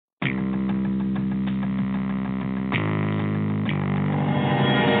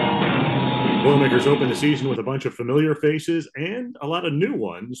Boilermakers open the season with a bunch of familiar faces and a lot of new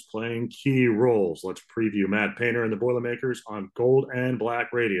ones playing key roles. Let's preview Matt Painter and the Boilermakers on Gold and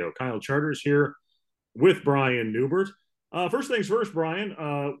Black Radio. Kyle Charters here with Brian Newbert. First things first, Brian,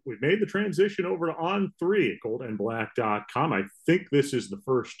 we've made the transition over to On3 at goldandblack.com. I think this is the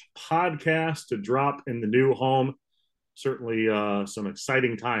first podcast to drop in the new home. Certainly some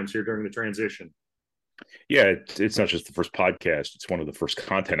exciting times here during the transition. Yeah, it's not just the first podcast; it's one of the first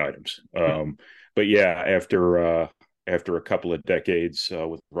content items. But yeah, after a couple of decades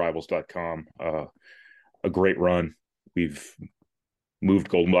with Rivals.com, a great run. We've moved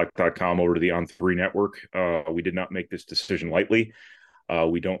GoldenBlack.com over to the On3 network. We did not make this decision lightly.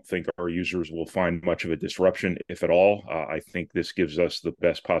 We don't think our users will find much of a disruption, if at all. I think this gives us the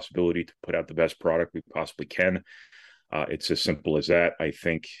best possibility to put out the best product we possibly can. It's as simple as that. I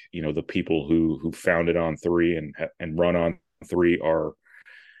think the people who founded On3 and run On3 are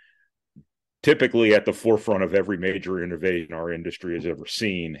typically at the forefront of every major innovation our industry has ever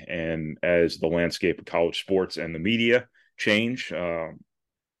seen. And as the landscape of college sports and the media change,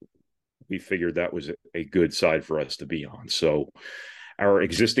 we figured that was a good side for us to be on. So our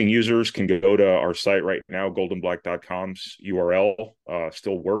existing users can go to our site right now. GoldenBlack.com's URL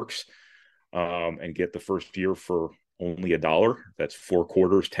still works, and get the first year for only $1. That's 4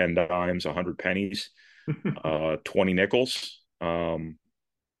 quarters, 10 dimes, 100 pennies, 20 nickels.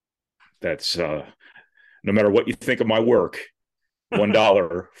 That's no matter what you think of my work,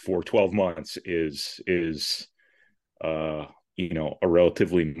 $1 for 12 months is a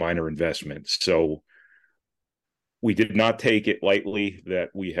relatively minor investment. So we did not take it lightly that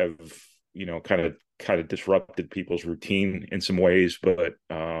we have kind of disrupted people's routine in some ways, but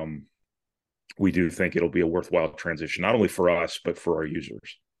we do think it'll be a worthwhile transition, not only for us, but for our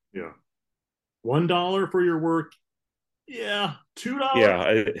users. Yeah. $1 for your work. Yeah. $2.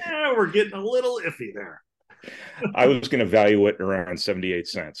 Yeah. We're getting a little iffy there. I was going to value it around 78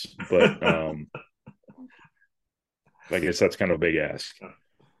 cents, but I guess that's kind of a big ask.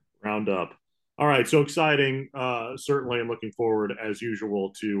 Round up. All right. So exciting. Certainly, I'm looking forward, as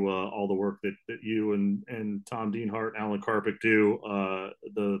usual, to all the work that you and Tom Dienhart and Alan Karpick do.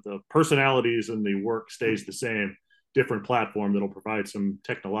 The personalities and the work stays the same. Different platform that'll provide some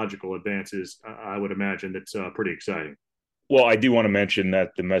technological advances. I would imagine that's pretty exciting. Well, I do want to mention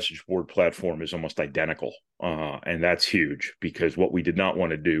that the message board platform is almost identical. And that's huge, because what we did not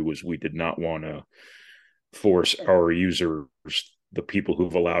want to do was we did not want to force our users, the people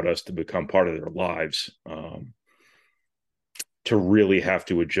who've allowed us to become part of their lives, to really have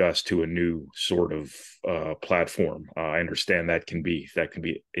to adjust to a new sort of platform. I understand that can be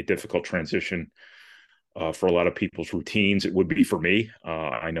a difficult transition for a lot of people's routines. It would be for me.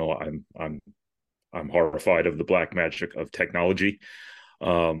 I know I'm horrified of the black magic of technology.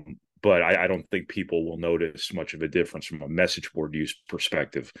 But I don't think people will notice much of a difference from a message board use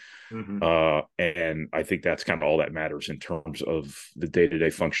perspective. Mm-hmm. And I think that's kind of all that matters in terms of the day-to-day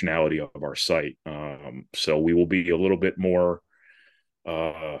functionality of our site. So we will be a little bit more,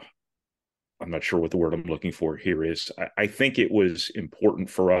 I'm not sure what the word I'm looking for here is. I think it was important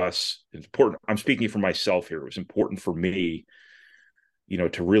for us. It's important. I'm speaking for myself here. It was important for me,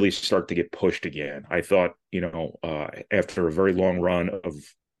 to really start to get pushed again. I thought, after a very long run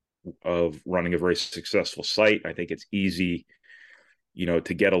of running a very successful site, I think it's easy, to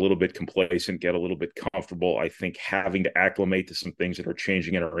get a little bit complacent, get a little bit comfortable. I think having to acclimate to some things that are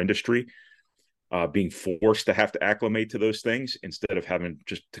changing in our industry, being forced to have to acclimate to those things instead of having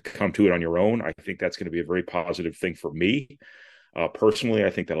just to come to it on your own, I think that's going to be a very positive thing for me. Personally,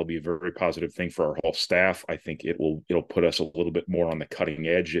 I think that'll be a very positive thing for our whole staff. I think it'll put us a little bit more on the cutting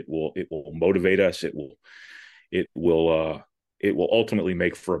edge. It will motivate us. It will ultimately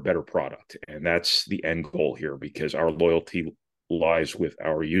make for a better product. And that's the end goal here, because our loyalty lies with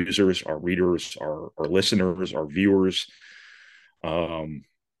our users, our readers, our listeners, our viewers, all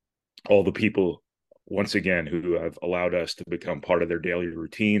the people, once again, who have allowed us to become part of their daily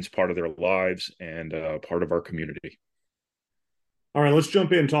routines, part of their lives, and part of our community. All right, let's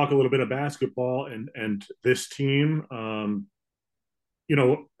jump in and talk a little bit of basketball and this team.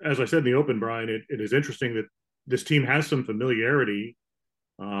 As I said in the open, Brian, it is interesting that this team has some familiarity.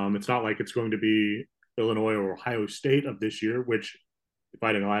 It's not like it's going to be Illinois or Ohio State of this year, which the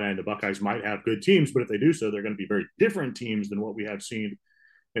Fighting Illini and the Buckeyes might have good teams, but if they do so, they're going to be very different teams than what we have seen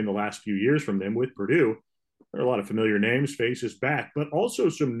in the last few years from them with Purdue. There are a lot of familiar names, faces back, but also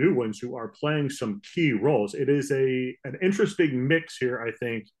some new ones who are playing some key roles. It is an interesting mix here, I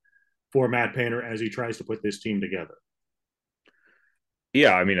think, for Matt Painter as he tries to put this team together.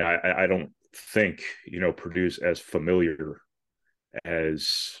 Yeah, I mean, I don't think Purdue's as familiar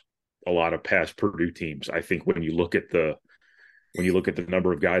as a lot of past Purdue teams. I think when you look at the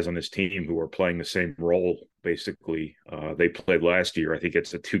number of guys on this team who are playing the same role, basically, they played last year. I think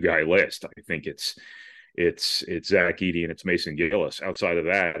it's a 2-guy list. I think it's Zach Edey and it's Mason Gillis. Outside of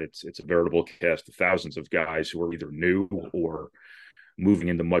that, it's a veritable cast of thousands of guys who are either new or moving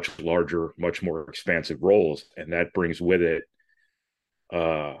into much larger, much more expansive roles, and that brings with it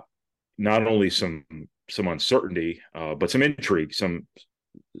uh, not only some uncertainty, but some intrigue, some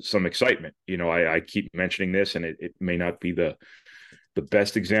excitement. I keep mentioning this, and it may not be the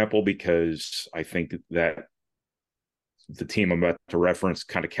best example because I think that the team I'm about to reference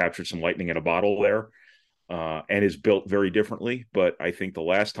kind of captured some lightning in a bottle there, and is built very differently. But I think the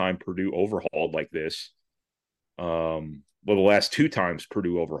last time Purdue overhauled like this, the last 2 times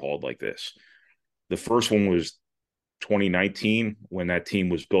Purdue overhauled like this, the first one was 2019 when that team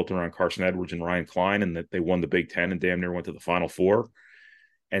was built around Carson Edwards and Ryan Klein, and that they won the Big Ten and damn near went to the Final Four.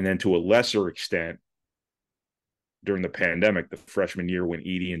 And then to a lesser extent, during the pandemic, the freshman year when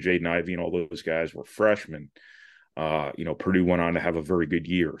Edey and Jaden Ivey and all those guys were freshmen, Purdue went on to have a very good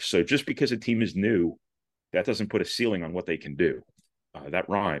year. So just because a team is new, that doesn't put a ceiling on what they can do. That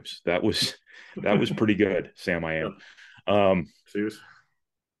rhymes. That was pretty good, Sam. I am. I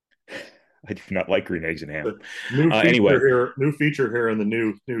do not like green eggs and ham. Anyway, new feature here in the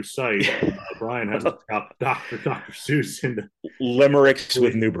new site. Brian has got Dr. Seuss into limericks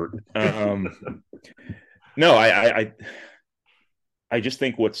with Newbert. No, I just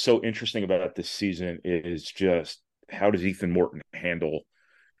think what's so interesting about this season is just how does Ethan Morton handle,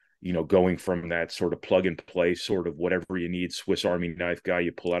 going from that sort of plug and play, sort of whatever you need, Swiss Army knife guy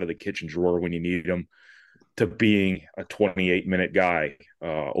you pull out of the kitchen drawer when you need him, to being a 28-minute guy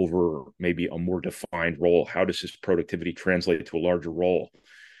over maybe a more defined role. How does his productivity translate to a larger role?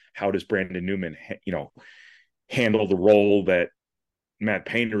 How does Brandon Newman, handle the role that Matt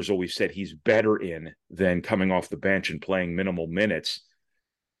Painter's always said he's better in than coming off the bench and playing minimal minutes?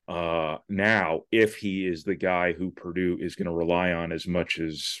 Now, if he is the guy who Purdue is going to rely on as much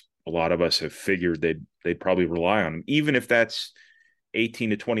as a lot of us have figured they'd probably rely on him, even if that's 18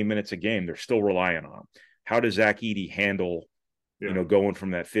 to 20 minutes a game, they're still relying on him. How does Zach Edey handle, going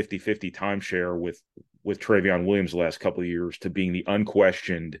from that 50-50 timeshare with Travion Williams the last couple of years to being the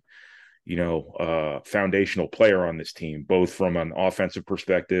unquestioned, foundational player on this team, both from an offensive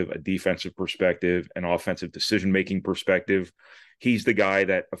perspective, a defensive perspective, an offensive decision-making perspective? He's the guy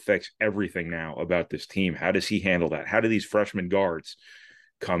that affects everything now about this team. How does he handle that? How do these freshman guards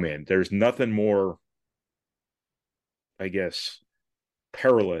come in? There's nothing more, I guess,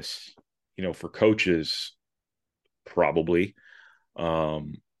 perilous, for coaches probably,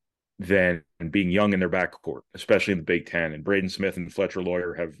 than being young in their backcourt, especially in the Big Ten. And Braden Smith and Fletcher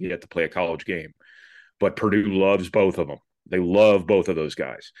Lawyer have yet to play a college game, but Purdue loves both of them. They love both of those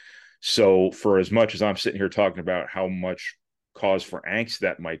guys. So for as much as I'm sitting here talking about how much cause for angst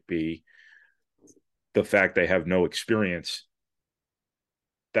that might be, the fact they have no experience,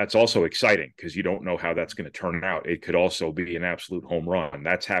 that's also exciting because you don't know how that's going to turn out. It could also be an absolute home run.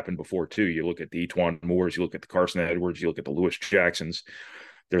 That's happened before too. You look at the Etwan Moores, you look at the Carson Edwards, you look at the Lewis Jacksons.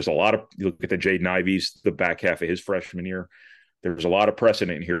 There's a lot of, you look at the Jaden Ivies, the back half of his freshman year. There's a lot of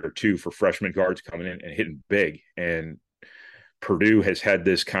precedent here too for freshman guards coming in and hitting big. And Purdue has had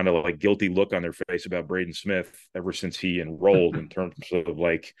this kind of like guilty look on their face about Braden Smith ever since he enrolled, in terms of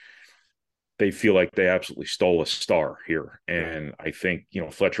like, they feel like they absolutely stole a star here. And I think,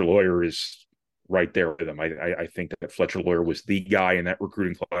 Fletcher Lawyer is right there with them. I think that Fletcher Lawyer was the guy in that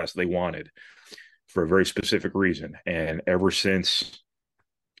recruiting class they wanted for a very specific reason. And ever since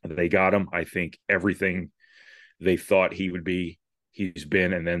they got him, I think everything they thought he would be, he's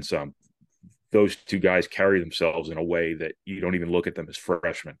been, and then some. Those 2 guys carry themselves in a way that you don't even look at them as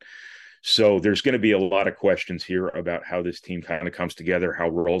freshmen. So there's going to be a lot of questions here about how this team kind of comes together, how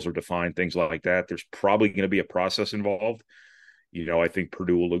roles are defined, things like that. There's probably going to be a process involved. I think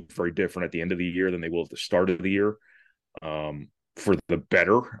Purdue will look very different at the end of the year than they will at the start of the year, for the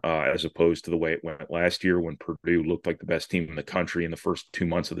better, as opposed to the way it went last year when Purdue looked like the best team in the country in the first 2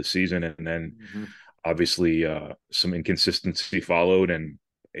 months of the season. And then obviously some inconsistency followed, and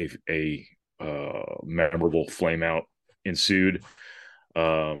a memorable flame out ensued.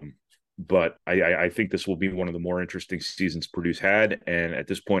 But I think this will be one of the more interesting seasons Purdue's had. And at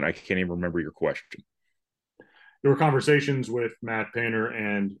this point, I can't even remember your question. There were conversations with Matt Painter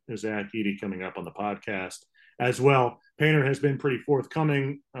and Zach Edey coming up on the podcast as well. Painter has been pretty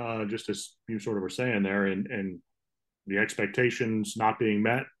forthcoming, just as you sort of were saying there, and the expectations not being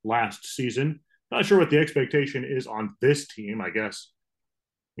met last season. Not sure what the expectation is on this team. I guess,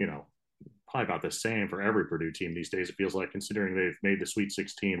 probably about the same for every Purdue team these days. It feels like, considering they've made the Sweet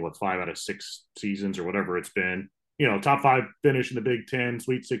 16, 5 out of 6 seasons or whatever it's been. Top 5 finish in the Big Ten,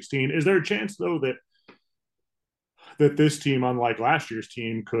 Sweet 16. Is there a chance though that this team, unlike last year's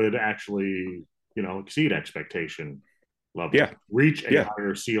team, could actually exceed expectation level, Yeah, reach a yeah,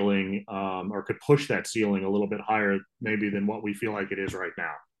 higher ceiling, or could push that ceiling a little bit higher maybe than what we feel like it is right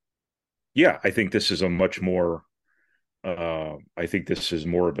now? yeah. I think this is a much more. I think this is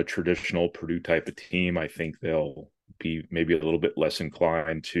more of a traditional Purdue type of team. I think they'll be maybe a little bit less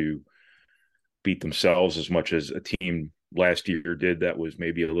inclined to beat themselves as much as a team last year did that was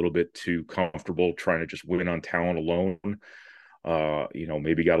maybe a little bit too comfortable trying to just win on talent alone.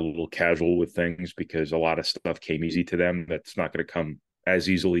 Maybe got a little casual with things because a lot of stuff came easy to them. That's not going to come as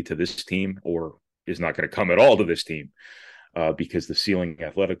easily to this team, or is not going to come at all to this team, because the ceiling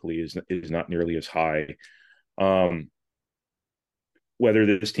athletically is not nearly as high. Whether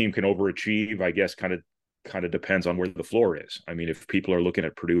this team can overachieve, I guess, kind of depends on where the floor is. I mean, if people are looking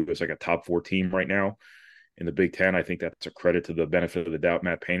at Purdue as like a top 4 team right now in the Big Ten, I think that's a credit to the benefit of the doubt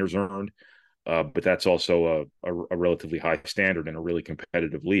Matt Painter's earned. But that's also a relatively high standard in a really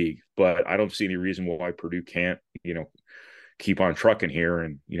competitive league. But I don't see any reason why Purdue can't, keep on trucking here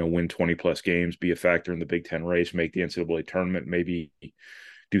and, win 20 plus games, be a factor in the Big Ten race, make the NCAA tournament, maybe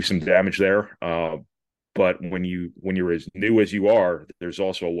do some damage there. But when you're as new as you are, there's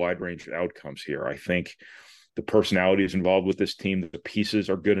also a wide range of outcomes here. I think the personalities involved with this team, the pieces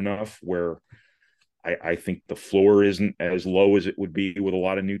are good enough where I think the floor isn't as low as it would be with a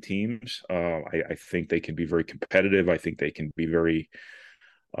lot of new teams. I think they can be very competitive. I think they can be very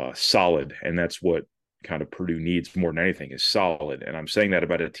solid, and that's what kind of Purdue needs more than anything is solid. And I'm saying that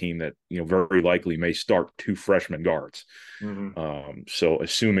about a team that very likely may start 2 freshman guards. Mm-hmm. So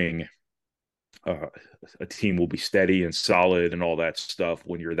assuming a team will be steady and solid and all that stuff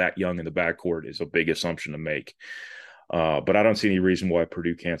when you're that young in the backcourt is a big assumption to make. But I don't see any reason why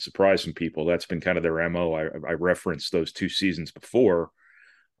Purdue can't surprise some people. That's been kind of their MO. I referenced those 2 seasons before,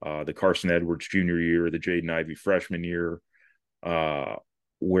 the Carson Edwards junior year, the Jaden Ivey freshman year,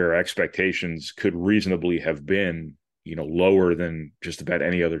 where expectations could reasonably have been, lower than just about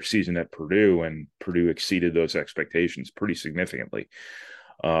any other season at Purdue, and Purdue exceeded those expectations pretty significantly.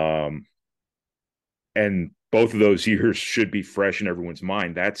 And both of those years should be fresh in everyone's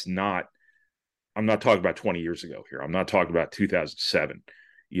mind. I'm not talking about 20 years ago here. I'm not talking about 2007,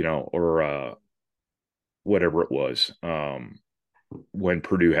 or whatever it was, when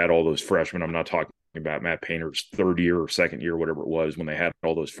Purdue had all those freshmen. I'm not talking about Matt Painter's 3rd year or 2nd year, whatever it was, when they had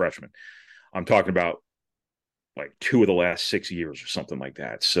all those freshmen. I'm talking about like 2 of the last 6 years or something like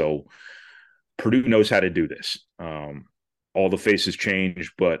that. So Purdue knows how to do this. All the faces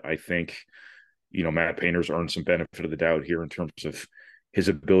change, but I think, Matt Painter's earned some benefit of the doubt here in terms of his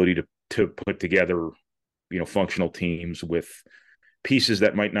ability to put together, functional teams with pieces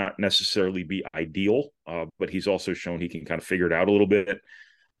that might not necessarily be ideal, but he's also shown he can kind of figure it out a little bit.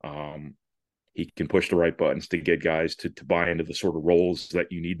 He can push the right buttons to get guys to buy into the sort of roles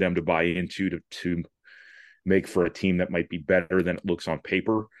that you need them to buy into to make for a team that might be better than it looks on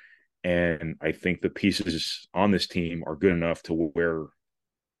paper. And I think the pieces on this team are good enough to where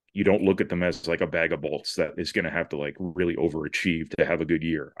you don't look at them as like a bag of bolts that is going to have to like really overachieve to have a good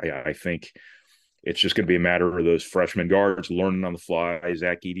year. I think it's just going to be a matter of those freshman guards learning on the fly,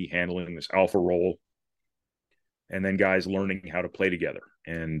 Zach Edey handling this alpha role, and then guys learning how to play together.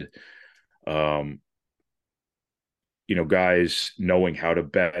 And, guys knowing how to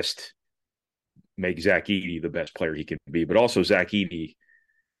best make Zach Edey the best player he can be, but also Zach Edey,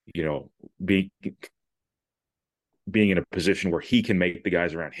 being in a position where he can make the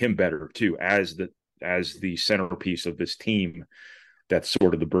guys around him better too, as the centerpiece of this team. That's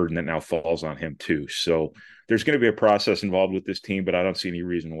sort of the burden that now falls on him too. So there's going to be a process involved with this team, but I don't see any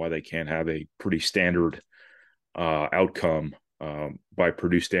reason why they can't have a pretty standard outcome by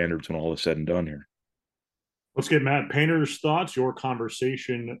Purdue standards when all is said and done here. Let's get Matt Painter's thoughts, your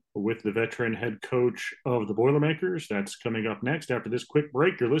conversation with the veteran head coach of the Boilermakers. That's coming up next after this quick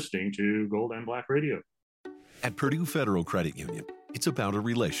break. You're listening to Gold and Black Radio. At Purdue Federal Credit Union, it's about a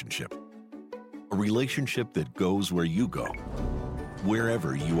relationship that goes where you go,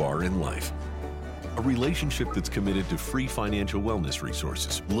 wherever you are in life. A relationship that's committed to free financial wellness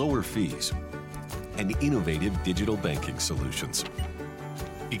resources, lower fees, and innovative digital banking solutions.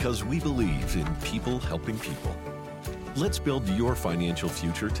 Because we believe in people helping people. Let's build your financial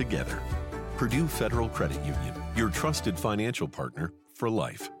future together. Purdue Federal Credit Union, your trusted financial partner for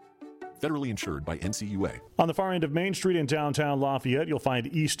life. Federally insured by NCUA. On the far end of Main Street in downtown Lafayette, you'll find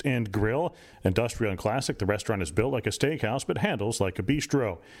East End Grill. Industrial and classic, the restaurant is built like a steakhouse but handles like a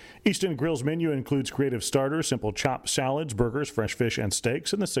bistro. East End Grill's menu includes creative starters, simple chopped salads, burgers, fresh fish and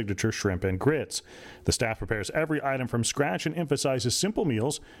steaks, and the signature shrimp and grits. The staff prepares every item from scratch and emphasizes simple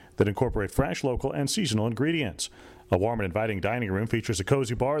meals that incorporate fresh, local, and seasonal ingredients. A warm and inviting dining room features a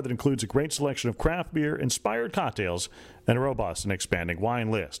cozy bar that includes a great selection of craft beer, inspired cocktails, and a robust and expanding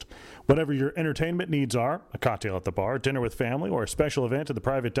wine list. Whatever your entertainment needs are, a cocktail at the bar, dinner with family, or a special event in the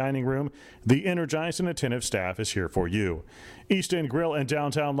private dining room, the energized and attentive staff is here for you. East End Grill in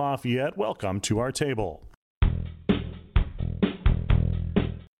downtown Lafayette, welcome to our table.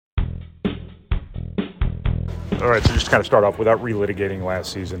 All right, so just kind of start off without relitigating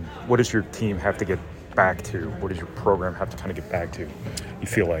last season. What does your team have to get back to? What does your program have to kind of get back to, you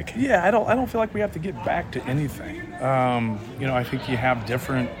feel like? Yeah, I don't feel like we have to get back to anything. I think you have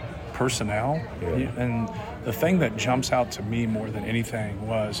different personnel. Yeah. And the thing that jumps out to me more than anything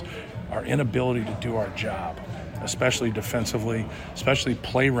was our inability to do our job, especially defensively, especially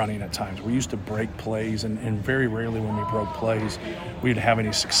play running at times. We used to break plays, and very rarely when we broke plays, we'd have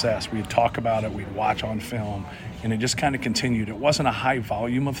any success. We'd talk about it, we'd watch on film, and it just kind of continued. It wasn't a high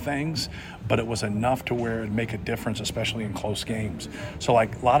volume of things, but it was enough to where it'd make a difference, especially in close games. So, a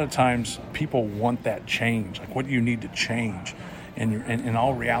lot of times, people want that change. What do you need to change? And in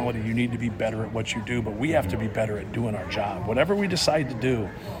all reality, you need to be better at what you do, but we have to be better at doing our job. Whatever we decide to do,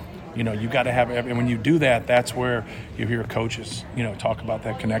 you got to have, and when you do that, that's where you hear coaches, talk about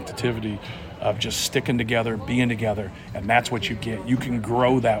that connectivity of just sticking together, being together, and that's what you get. You can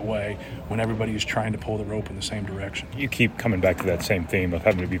grow that way when everybody is trying to pull the rope in the same direction. You keep coming back to that same theme of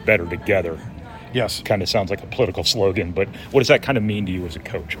having to be better together. Yes. Kind of sounds like a political slogan, but what does that kind of mean to you as a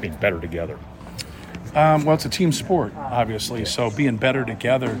coach, being better together? Well, it's a team sport, obviously, so being better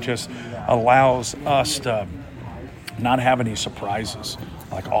together just allows us to not have any surprises,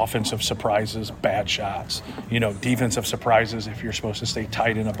 like offensive surprises, bad shots, defensive surprises. If you're supposed to stay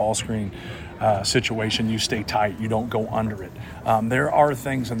tight in a ball screen situation, you stay tight, you don't go under it. There are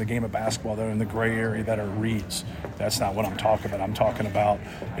things in the game of basketball that are in the gray area that are reads. That's not what I'm talking about. I'm talking about,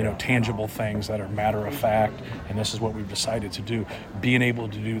 tangible things that are matter of fact, and this is what we've decided to do. Being able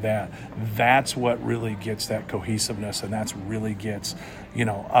to do that, that's what really gets that cohesiveness, and that's really gets,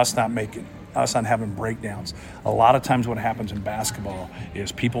 us on having breakdowns. A lot of times what happens in basketball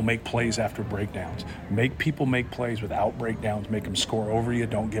is people make plays after breakdowns. Make people make plays without breakdowns, make them score over you,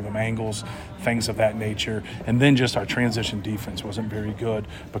 don't give them angles, things of that nature. And then just our transition defense wasn't very good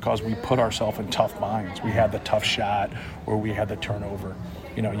because we put ourselves in tough binds. We had the tough shot or we had the turnover.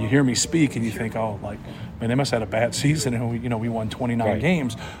 You hear me speak and you think, man, they must have had a bad season and we won 29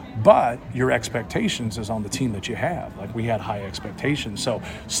 games. But your expectations is on the team that you have. We had high expectations. So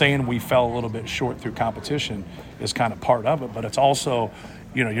saying we fell a little bit short through competition is kind of part of it, but it's also,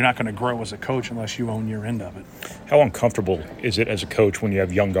 you're not going to grow as a coach unless you own your end of it. How uncomfortable is it as a coach when you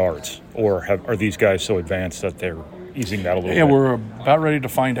have young guards, or are these guys so advanced that they're easing that a little bit? Yeah, we're about ready to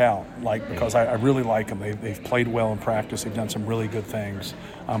find out, because I really like them. They've played well in practice. They've done some really good things,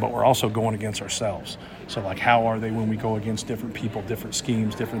 but we're also going against ourselves. So, how are they when we go against different people, different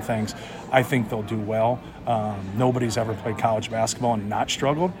schemes, different things? I think they'll do well. Nobody's ever played college basketball and not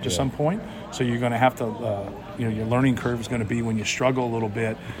struggled to some point. So you're going to have to, your learning curve is going to be when you struggle a little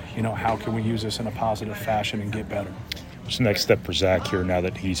bit, how can we use this in a positive fashion and get better? What's the next step for Zach here now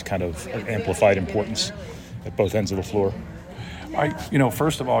that he's kind of amplified importance at both ends of the floor?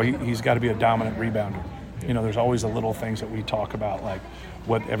 First of all, he's got to be a dominant rebounder. There's always the little things that we talk about, like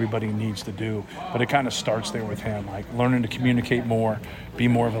what everybody needs to do, but it kind of starts there with him, learning to communicate more, be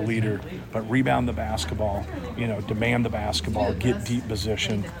more of a leader, but rebound the basketball, demand the basketball, get deep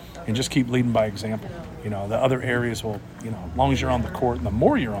position, and just keep leading by example. The other areas will, as long as you're on the court, and the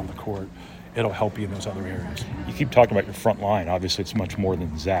more you're on the court, it'll help you in those other areas. You keep talking about your front line. Obviously, it's much more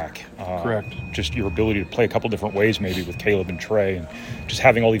than Zach. Correct. Just your ability to play a couple different ways maybe with Caleb and Trey, and just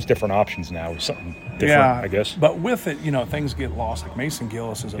having all these different options now is something different, I guess. But with it, things get lost. Mason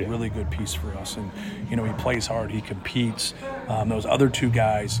Gillis is a really good piece for us, and, he plays hard, he competes. Those other two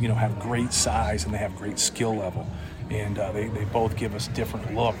guys, have great size and they have great skill level. And they both give us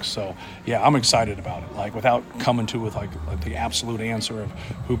different looks. So, I'm excited about it. Without coming to with the absolute answer of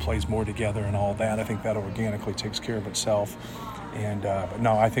who plays more together and all that, I think that organically takes care of itself. And but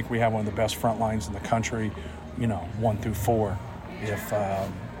no, I think we have one of the best front lines in the country, 1 through 4,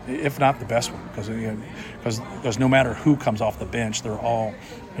 if not the best one, because no matter who comes off the bench, they're all,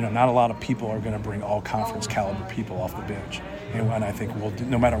 not a lot of people are going to bring all conference caliber people off the bench. And I think we'll do,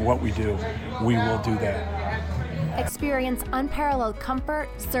 no matter what we do, we will do that. Experience unparalleled comfort,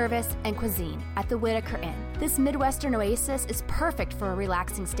 service, and cuisine at the Whitaker Inn. This Midwestern oasis is perfect for a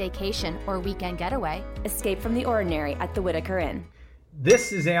relaxing staycation or weekend getaway. Escape from the ordinary at the Whitaker Inn.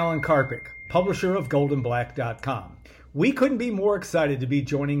 This is Alan Karpick, publisher of goldenblack.com. We couldn't be more excited to be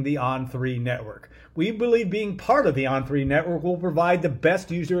joining the On3 network. We believe being part of the On3 network will provide the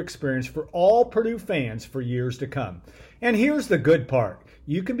best user experience for all Purdue fans for years to come. And here's the good part.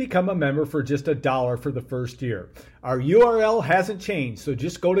 You can become a member for just $1 for the first year. Our URL hasn't changed, so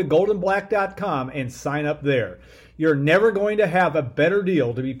just go to goldenblack.com and sign up there. You're never going to have a better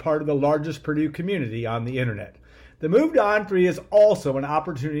deal to be part of the largest Purdue community on the internet. The move to On3 is also an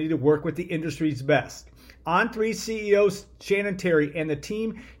opportunity to work with the industry's best. On3 CEO Shannon Terry and the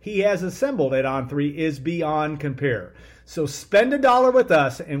team he has assembled at On3 is beyond compare. So spend $1 with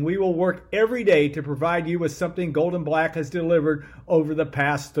us and we will work every day to provide you with something Golden Black has delivered over the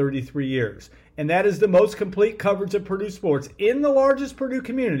past 33 years. And that is the most complete coverage of Purdue sports in the largest Purdue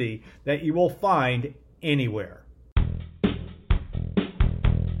community that you will find anywhere.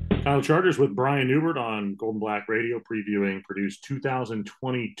 Kyle Charters with Brian Newbert on Golden Black Radio previewing Purdue's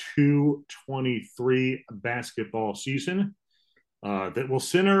 2022-23 basketball season that will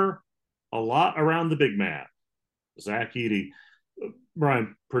center a lot around the big man, Zach Edey.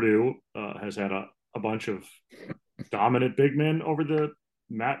 Brian, Purdue has had a bunch of dominant big men over the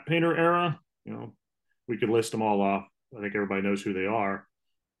Matt Painter era. You know, we could list them all off. I think everybody knows who they are.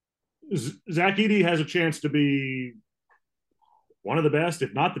 Zach Edey has a chance to be one of the best,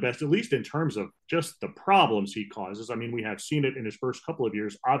 if not the best, at least in terms of just the problems he causes. I mean, we have seen it in his first couple of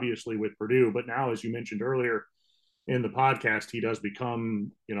years, obviously with Purdue, but now, as you mentioned earlier in the podcast, he does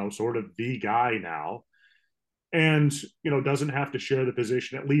become, you know, sort of the guy now, and, you know, doesn't have to share the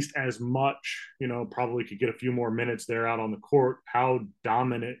position at least as much, you know, probably could get a few more minutes there out on the court. How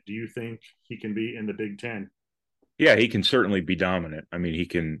dominant do you think he can be in the Big Ten? Yeah, he can certainly be dominant. I mean, he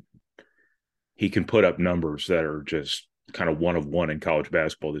can put up numbers that are just kind of one of one in college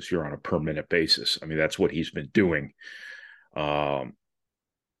basketball this year on a per minute basis. I mean, that's what he's been doing, whether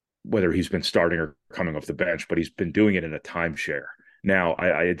he's been starting or coming off the bench, but he's been doing it in a timeshare. Now,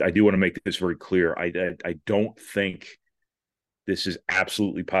 I do want to make this very clear. I don't think this is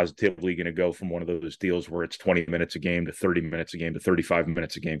absolutely positively going to go from one of those deals where it's 20 minutes a game to 30 minutes a game to 35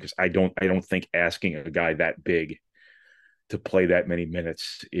 minutes a game, because I don't think asking a guy that big to play that many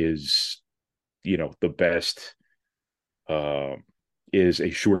minutes is, you know, the best is a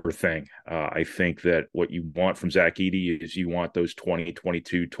sure thing. I think that what you want from Zach Edey is you want those 20,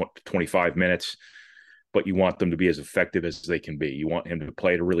 22, 25 minutes, but you want them to be as effective as they can be. You want him to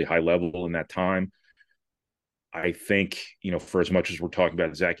play at a really high level in that time. I think, you know, for as much as we're talking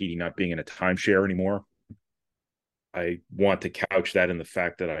about Zach Edey not being in a timeshare anymore, I want to couch that in the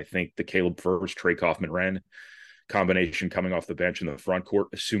fact that I think the Caleb Furst, Trey Kaufman-Renn combination coming off the bench in the front court,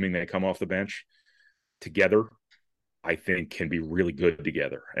 assuming they come off the bench together, I think can be really good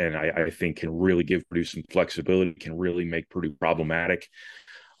together. And I think can really give Purdue some flexibility, can really make Purdue problematic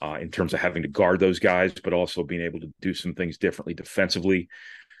in terms of having to guard those guys, but also being able to do some things differently defensively.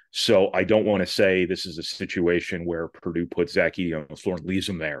 So I don't want to say this is a situation where Purdue puts Zach Edey on the floor and leaves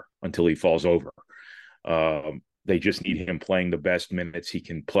him there until he falls over. They just need him playing the best minutes he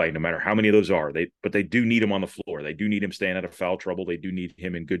can play, no matter how many of those are. But they do need him on the floor. They do need him staying out of foul trouble. They do need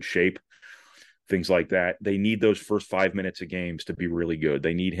him in good shape. Things like that. They need those first 5 minutes of games to be really good.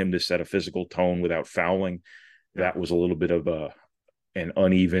 They need him to set a physical tone without fouling. That was a little bit of an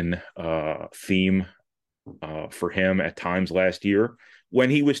uneven theme for him at times last year when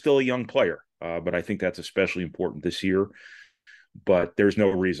he was still a young player. But I think that's especially important this year. But there's no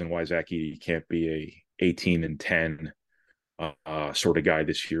reason why Zach Edey can't be a 18-10 sort of guy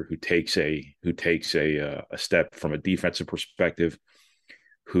this year who takes a step from a defensive perspective,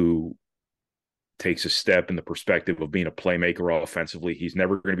 who takes a step in the perspective of being a playmaker offensively. He's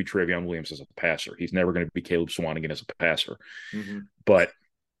never going to be Travion Williams as a passer. He's never going to be Caleb Swanigan as a passer. Mm-hmm. But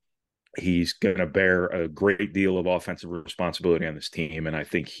he's going to bear a great deal of offensive responsibility on this team, and I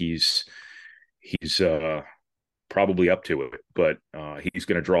think he's probably up to it. But he's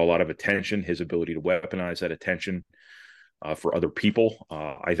going to draw a lot of attention. His ability to weaponize that attention for other people,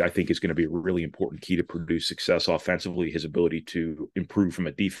 I think is going to be a really important key to Purdue's success offensively. His ability to improve from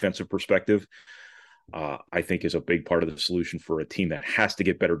a defensive perspective, I think, is a big part of the solution for a team that has to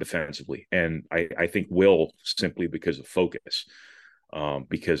get better defensively. And I think will, simply because of focus,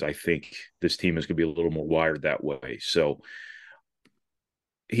 because I think this team is going to be a little more wired that way. So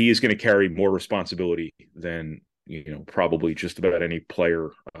he is going to carry more responsibility than, you know, probably just about any player,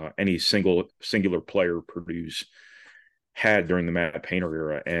 any singular player Purdue's had during the Matt Painter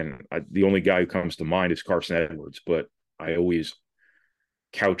era. And the only guy who comes to mind is Carson Edwards, but I always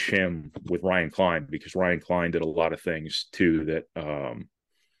couch him with Ryan Klein, because Ryan Klein did a lot of things too that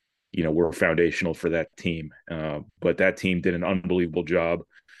were foundational for that team. But that team did an unbelievable job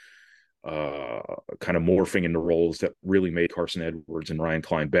kind of morphing into roles that really made Carson Edwards and Ryan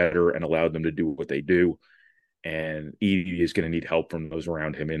Klein better and allowed them to do what they do. And Edey is going to need help from those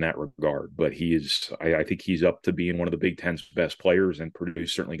around him in that regard. But I think he's up to being one of the Big Ten's best players, and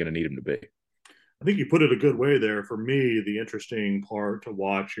Purdue's certainly going to need him to be. I think you put it a good way there. For me, the interesting part to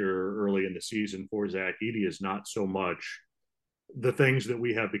watch here early in the season for Zach Edey is not so much the things that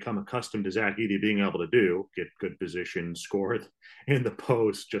we have become accustomed to Zach Edey being able to do, get good position, score in the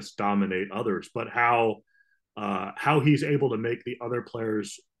post, just dominate others, but how he's able to make the other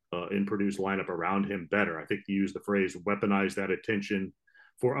players in Purdue's lineup around him better. I think you used the phrase weaponize that attention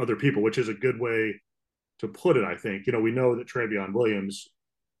for other people, which is a good way to put it, I think. We know that Travion Williams,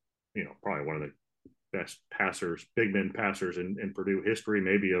 probably one of the best passers, big men passers in Purdue history,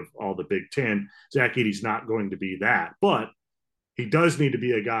 maybe of all the Big Ten. Zach Edey's not going to be that, but he does need to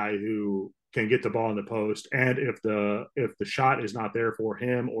be a guy who can get the ball in the post. And if the shot is not there for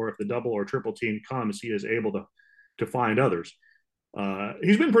him, or if the double or triple team comes, he is able to find others.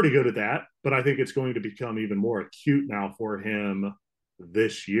 He's been pretty good at that, but I think it's going to become even more acute now for him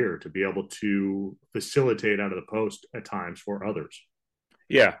this year to be able to facilitate out of the post at times for others.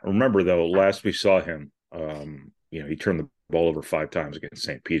 Yeah. Remember, though, last we saw him, he turned the ball over 5 times against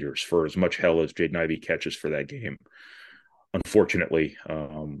St. Peter's for as much hell as Jaden Ivey catches for that game. Unfortunately,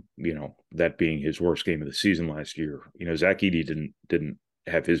 that being his worst game of the season last year, Zach Edey didn't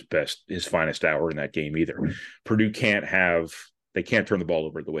have his finest hour in that game either. Purdue can't turn the ball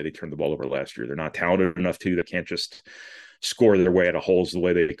over the way they turned the ball over last year. They're not talented enough to. They can't just score their way out of holes the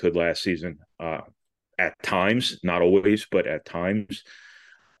way they could last season. At times, not always, but at times.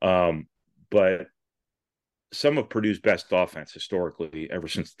 But some of Purdue's best offense historically, ever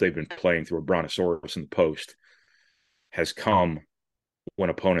since they've been playing through a brontosaurus in the post, has come when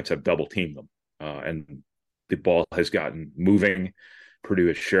opponents have double teamed them. And the ball has gotten moving. Purdue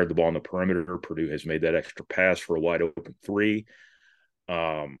has shared the ball on the perimeter. Purdue has made that extra pass for a wide open 3.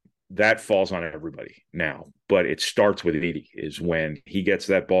 That falls on everybody now, but it starts with Edey. Is when he gets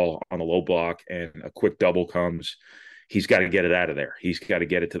that ball on the low block and a quick double comes, he's got to get it out of there. He's got to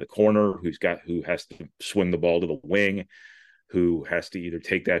get it to the corner. Who has to swing the ball to the wing, who has to either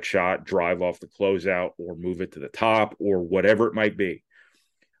take that shot, drive off the closeout, or move it to the top, or whatever it might be.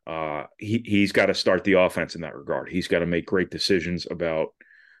 He's got to start the offense in that regard. He's got to make great decisions about,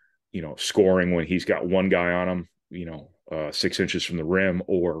 scoring when he's got one guy on him, 6 inches from the rim,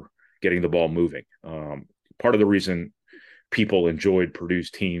 or getting the ball moving. Part of the reason people enjoyed Purdue's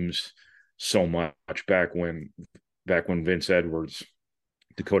teams so much back when Vince Edwards,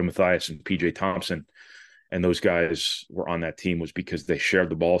 Dakota Mathias, and PJ Thompson and those guys were on that team was because they shared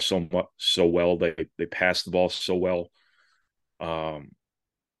the ball so well. They passed the ball so well. Yeah.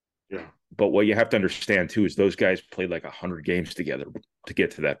 But what you have to understand too is those guys played like 100 games together to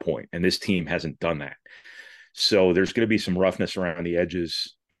get to that point, and this team hasn't done that. So there's going to be some roughness around the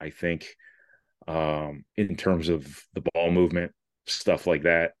edges, I think, in terms of the ball movement, stuff like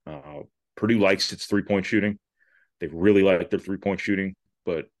that. Purdue likes its 3-point shooting. They really like their 3-point shooting,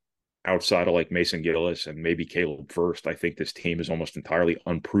 but outside of like Mason Gillis and maybe Caleb First, I think this team is almost entirely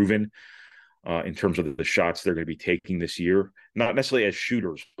unproven in terms of the shots they're going to be taking this year. Not necessarily as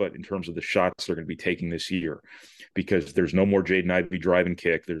shooters, but in terms of the shots they're going to be taking this year, because there's no more Jaden Ivey drive and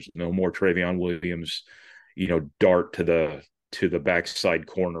kick. There's no more Travion Williams, dart to the backside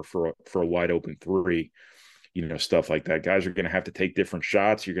corner for a wide open 3, stuff like that. Guys are going to have to take different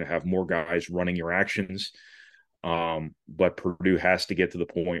shots. You're going to have more guys running your actions. But Purdue has to get to the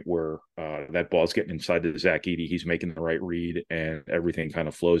point where that ball's getting inside to Zach Edey. He's making the right read, and everything kind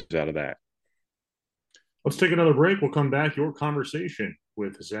of flows out of that. Let's take another break. We'll come back. Your conversation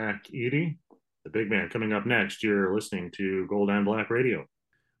with Zach Edey, the big man, coming up next. You're listening to Gold and Black Radio.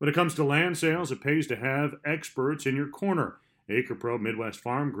 When it comes to land sales, it pays to have experts in your corner. Acre Pro Midwest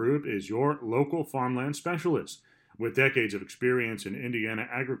Farm Group is your local farmland specialist. With decades of experience in Indiana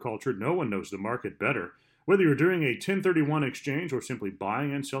agriculture, no one knows the market better. Whether you're doing a 1031 exchange or simply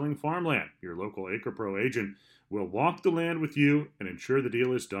buying and selling farmland, your local Acre Pro agent will walk the land with you and ensure the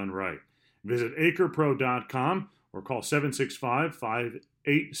deal is done right. Visit acrepro.com or call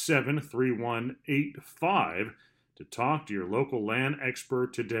 765-587-3185 to talk to your local land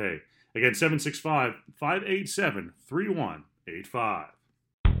expert today. Again, 765-587-3185.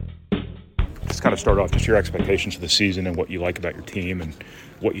 Just kind of start off just your expectations of the season and what you like about your team and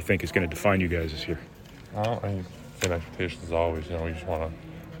what you think is going to define you guys this year. I think same expectations as always. We just want to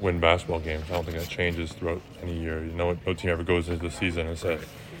win basketball games. I don't think that changes throughout any year. No team ever goes into the season and says,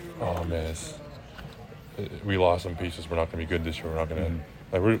 "Oh man, we lost some pieces. We're not going to be good this year. We're not going to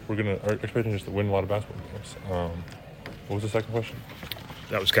Like our expectation is to win a lot of basketball games. What was the second question?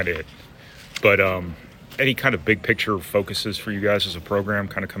 That was kind of it. But any kind of big picture focuses for you guys as a program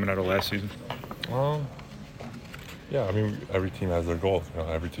kind of coming out of last season? Yeah, I mean, every team has their goals.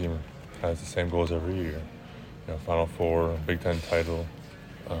 Every team has the same goals every year. Final Four, Big Ten title,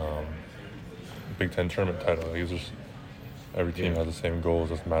 Big Ten tournament title. Like, it's just every team has the same goals.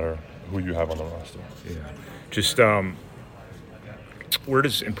 Doesn't matter who you have on the roster. Yeah. Just where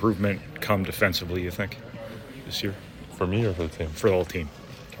does improvement come defensively, you think, this year? For me or for the team? For the whole team.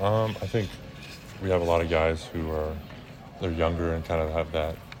 I think we have a lot of guys who they're younger and kind of have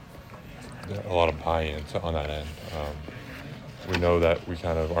a lot of buy-in on that end. We know that we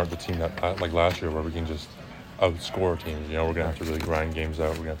kind of aren't the team that, like last year, where we can just outscore teams. We're going to have to really grind games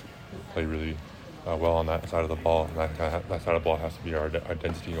out. We're going to have to play really well on that side of the ball. And that side of the ball has to be our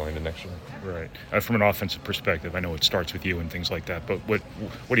identity going into next year. Right. From an offensive perspective, I know it starts with you and things like that, but what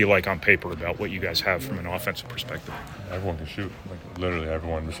do you like on paper about what you guys have from an offensive perspective? Everyone can shoot. Like, literally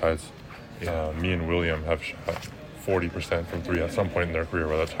everyone besides me and William have shot 40% from three at some point in their career,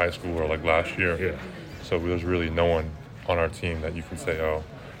 whether that's high school or like last year. Yeah. So there's really no one on our team that you can say,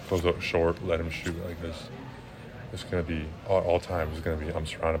 goes up short, let him shoot. Like this. It's going to be, all times, it's going to be, I'm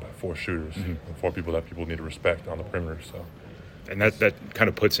surrounded by four shooters and four people that people need to respect on the perimeter. So, and that kind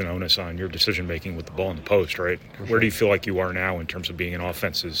of puts an onus on your decision-making with the ball in the post, right? Sure. Where do you feel like you are now in terms of being an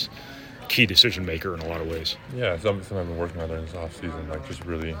offense's key decision-maker in a lot of ways? Yeah, it's something I've been working on during this offseason, like just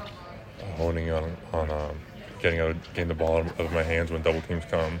really honing on getting the ball out of my hands when double teams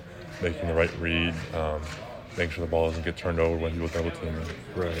come, making the right read, making sure the ball doesn't get turned over when people double team me.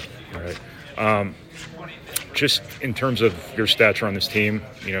 Right. Just in terms of your stature on this team,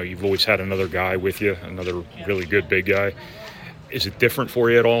 you've always had another guy with you, another really good big guy. Is it different for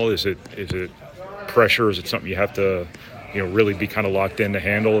you at all? Is it pressure? Is it something you have to, really be kind of locked in to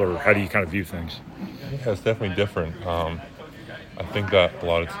handle, or how do you kind of view things? Yeah, it's definitely different. I think that a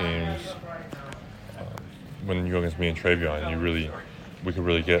lot of teams, when you go against me and Travion,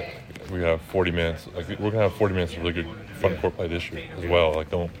 we have 40 minutes. Like, we're gonna have 40 minutes of really good front court play this year as well. Like,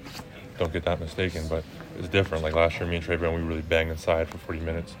 don't get that mistaken, but it's different. Like last year, me and Travion, we really banged inside for 40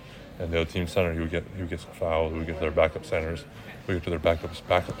 minutes, and the other team center, who gets fouled, who get to their backup centers, who get to their backup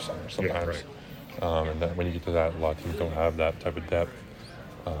centers sometimes. Yeah, right. And then when you get to that, a lot of teams don't have that type of depth.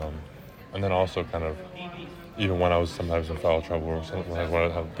 And then also kind of, even when I was sometimes in foul trouble, or when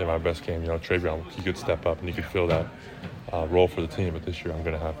I did my best game, Travion, he could step up and he could fill that role for the team. But this year, it's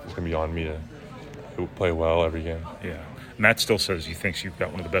going to be on me to play well every game. Yeah. Matt still says he thinks you've got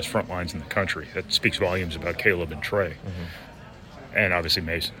one of the best front lines in the country. That speaks volumes about Caleb and Trey, and obviously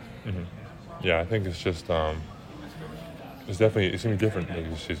Mason. Yeah, I think it's just it's gonna be different.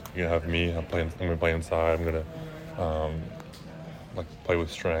 You're gonna have me. I'm gonna play inside. I'm gonna play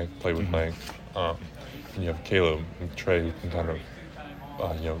with strength, play with length. And you have Caleb and Trey who can kind of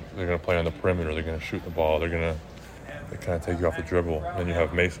they're gonna play on the perimeter. They're gonna shoot the ball. They kind of take you off the dribble. And then you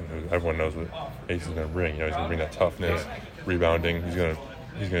have Mason, who everyone knows what Mason's going to bring. He's going to bring that toughness, rebounding. He's going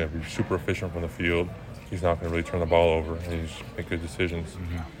to be super efficient from the field. He's not going to really turn the ball over, and he's make good decisions.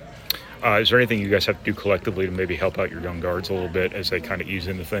 Is there anything you guys have to do collectively to maybe help out your young guards a little bit as they kind of ease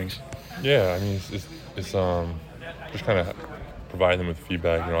into things? Yeah, I mean, it's just kind of providing them with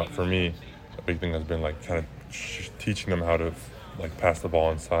feedback. For me, a big thing has been like kind of teaching them how to pass the ball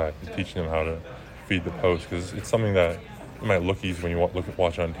inside, and teaching them how to feed the post, because it's something that it might look easy when you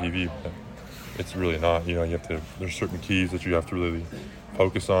watch on TV, but it's really not. There's certain keys that you have to really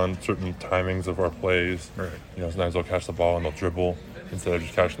focus on, certain timings of our plays. Right. Sometimes they'll catch the ball and they'll dribble instead of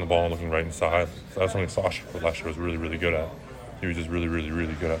just catching the ball and looking right inside. So that's something Sasha last year was really, really good at. He was just really, really,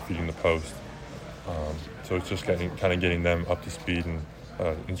 really good at feeding the post. So it's just getting them up to speed and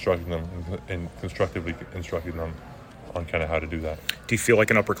instructing them and constructively instructing them on kind of how to do that. Do you feel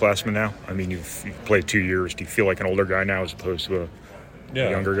like an upperclassman now? I mean, you've played 2 years. Do you feel like an older guy now as opposed to a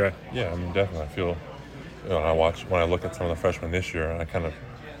younger guy? Yeah, I mean, definitely. I feel, when I look at some of the freshmen this year,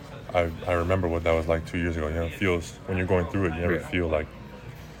 I remember what that was like 2 years ago. It feels, when you're going through it, you never feel like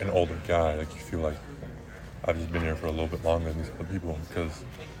an older guy. Like, you feel like I've just been here for a little bit longer than these other people, because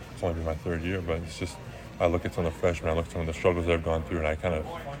it's only been my third year. But it's just, I look at some of the freshmen, I look at some of the struggles they've gone through, and I kind of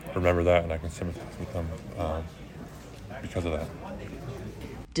remember that, and I can sympathize with them because of that.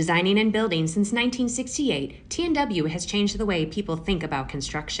 Designing and building since 1968, T&W has changed the way people think about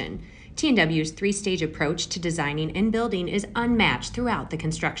construction. T&W's three-stage approach to designing and building is unmatched throughout the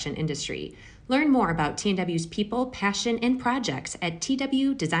construction industry. Learn more about T&W's people, passion, and projects at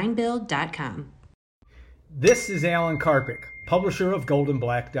twdesignbuild.com. This is Alan Karpik, publisher of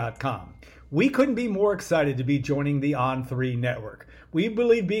goldenblack.com. We couldn't be more excited to be joining the On3 network. We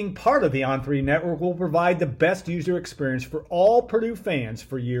believe being part of the On3 network will provide the best user experience for all Purdue fans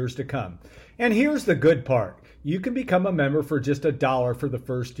for years to come. And here's the good part. You can become a member for just $1 for the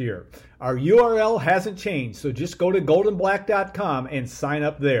first year. Our URL hasn't changed, so just go to goldenblack.com and sign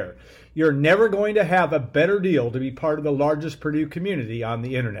up there. You're never going to have a better deal to be part of the largest Purdue community on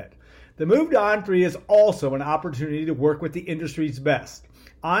the internet. The move to On3 is also an opportunity to work with the industry's best.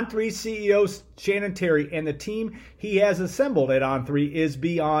 On3 CEO Shannon Terry and the team he has assembled at On3 is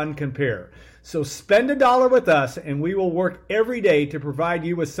beyond compare. So spend $1 with us and we will work every day to provide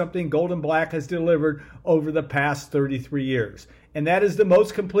you with something Golden Black has delivered over the past 33 years. And that is the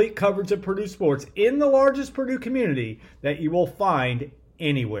most complete coverage of Purdue sports in the largest Purdue community that you will find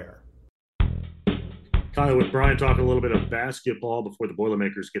anywhere. Kyle, with Brian talking a little bit of basketball before the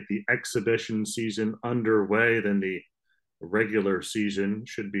Boilermakers get the exhibition season underway, then the regular season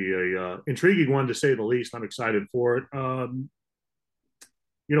should be a intriguing one to say the least. I'm excited for it. Purdue's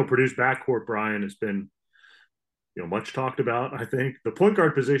backcourt, Brian, has been much talked about. I think the point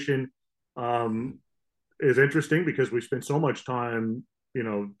guard position is interesting because we spent so much time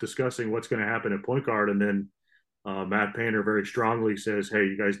discussing what's going to happen at point guard, and then Matt Painter very strongly says, hey,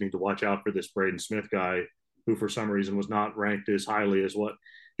 you guys need to watch out for this Braden Smith guy who for some reason was not ranked as highly as what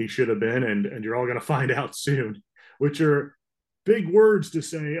he should have been, and you're all going to find out soon, which are big words to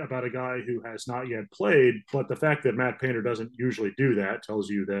say about a guy who has not yet played. But the fact that Matt Painter doesn't usually do that tells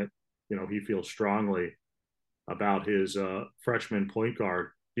you that he feels strongly about his freshman point guard.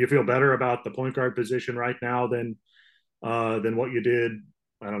 Do you feel better about the point guard position right now than what you did,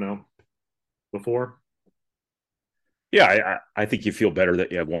 I don't know, before? Yeah, I think you feel better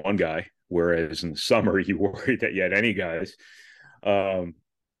that you have one guy, whereas in the summer you worried that you had any guys. But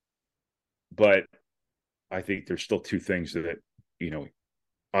I think there's still two things that,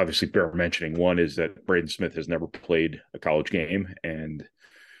 obviously bear mentioning. One is that Braden Smith has never played a college game. And,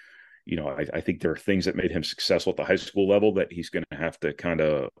 I think there are things that made him successful at the high school level that he's going to have to kind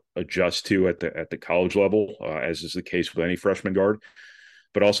of adjust to at the college level, as is the case with any freshman guard.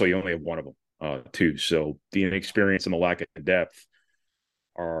 But also you only have one of them. Too. So the inexperience and the lack of depth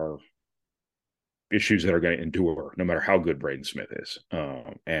are issues that are going to endure no matter how good Braden Smith is.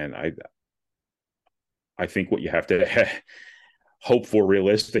 And I think what you have to hope for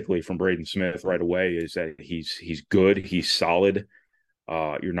realistically from Braden Smith right away is that he's good, he's solid.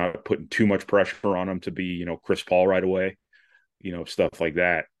 You're not putting too much pressure on him to be, Chris Paul right away, stuff like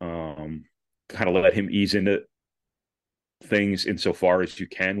that. Kind of let him ease into things insofar as you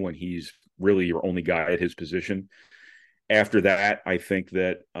can when he's really your only guy at his position. After that, I think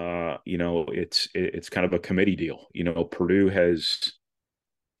that it's kind of a committee deal. Purdue has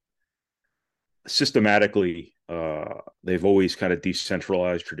systematically they've always kind of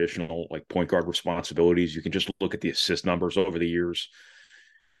decentralized traditional like point guard responsibilities. You can just look at the assist numbers over the years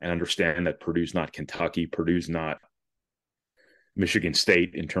and understand that Purdue's not Kentucky, Purdue's not Michigan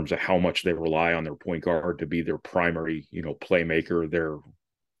State in terms of how much they rely on their point guard to be their primary, playmaker,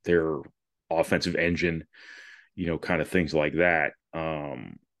 their offensive engine, kind of things like that.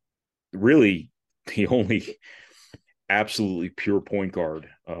 Really, the only absolutely pure point guard,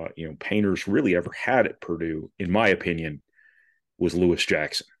 Painter's really ever had at Purdue, in my opinion, was Lewis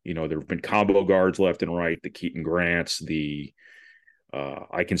Jackson. There have been combo guards left and right, the Keaton Grants,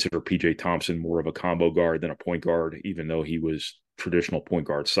 I consider PJ Thompson more of a combo guard than a point guard, even though he was traditional point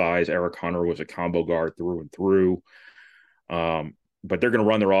guard size. Eric Hunter was a combo guard through and through. But they're going to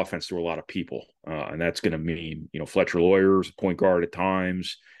run their offense through a lot of people. And that's going to mean, Fletcher Lawyer's a point guard at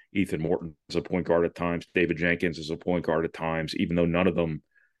times. Ethan Morton is a point guard at times. David Jenkins is a point guard at times, even though none of them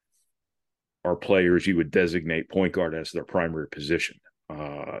are players you would designate point guard as their primary position.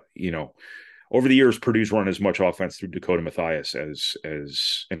 Over the years, Purdue's run as much offense through Dakota Mathias and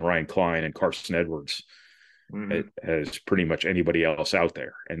Ryan Klein and Carson Edwards as pretty much anybody else out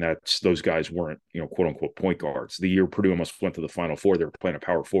there. And those guys weren't, quote unquote point guards. The year Purdue almost went to the Final Four, they were playing a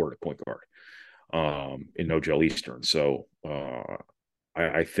power forward at point guard in No-Gel Eastern. So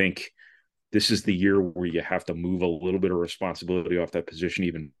I think this is the year where you have to move a little bit of responsibility off that position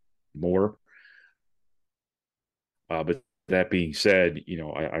even more. But that being said,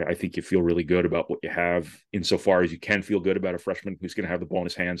 I think you feel really good about what you have insofar as you can feel good about a freshman who's going to have the ball in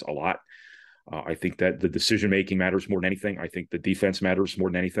his hands a lot. I think that the decision-making matters more than anything. I think the defense matters more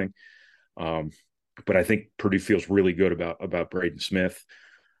than anything. But I think Purdue feels really good about Braden Smith,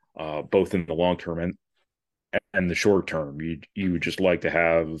 both in the long term and the short term. You would just like to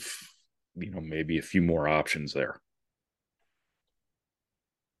have, maybe a few more options there.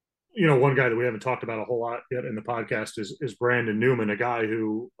 one guy that we haven't talked about a whole lot yet in the podcast is Brandon Newman, a guy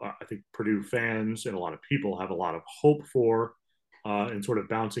who I think Purdue fans and a lot of people have a lot of hope for in sort of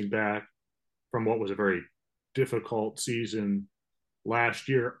bouncing back from what was a very difficult season last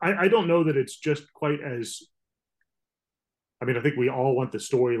year. I don't know that it's just quite as. I mean, I think we all want the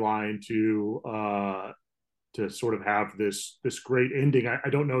storyline to sort of have this great ending. I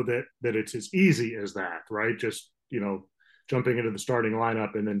don't know that it's as easy as that, right? Just jumping into the starting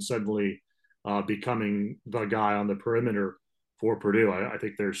lineup and then suddenly becoming the guy on the perimeter for Purdue. I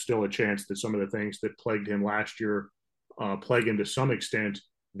think there's still a chance that some of the things that plagued him last year plague him to some extent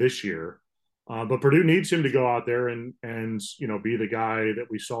this year. But Purdue needs him to go out there and be the guy that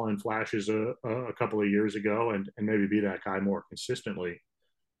we saw in flashes a couple of years ago, and maybe be that guy more consistently.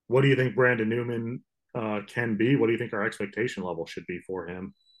 What do you think Brandon Newman can be? What do you think our expectation level should be for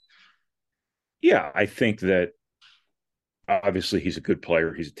him? Yeah, I think that obviously he's a good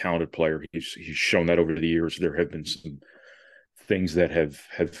player. He's a talented player. He's shown that over the years. There have been some things that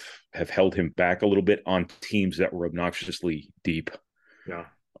have held him back a little bit on teams that were obnoxiously deep. Yeah.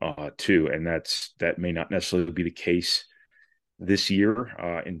 Too, and that may not necessarily be the case this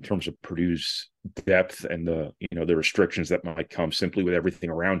year in terms of Purdue's depth and the restrictions that might come simply with everything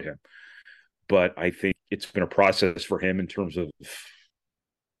around him. But I think it's been a process for him in terms of,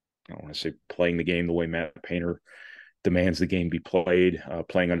 I don't want to say playing the game the way Matt Painter demands the game be played,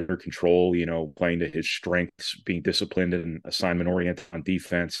 playing under control, playing to his strengths, being disciplined and assignment oriented on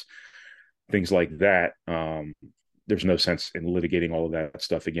defense, things like that. There's no sense in litigating all of that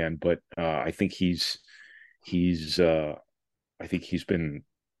stuff again, but I think he's been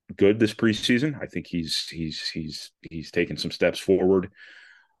good this preseason. I think he's taken some steps forward.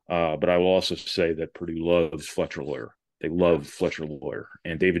 But I will also say that Purdue loves Fletcher Lawyer. They love Fletcher Lawyer,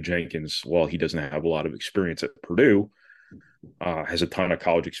 and David Jenkins, while he doesn't have a lot of experience at Purdue, has a ton of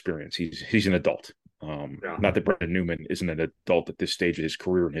college experience. He's an adult. Not that Brandon Newman isn't an adult at this stage of his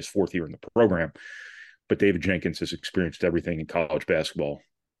career in his fourth year in the program. But David Jenkins has experienced everything in college basketball,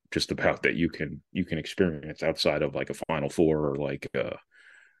 just about that you can experience outside of like a Final Four or like I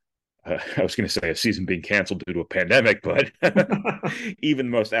was going to say a season being canceled due to a pandemic, but even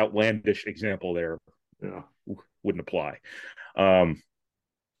the most outlandish example there wouldn't apply.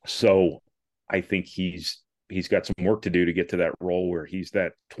 So I think he's got some work to do to get to that role where he's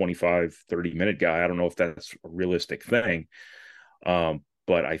that 25, 30-minute guy. I don't know if that's a realistic thing.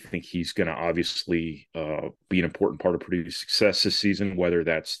 But I think he's going to obviously be an important part of Purdue's success this season, whether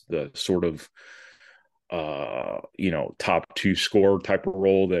that's the sort of, top two scorer type of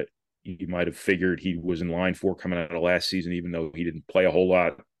role that you might have figured he was in line for coming out of last season, even though he didn't play a whole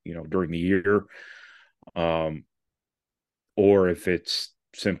lot, during the year. Or if it's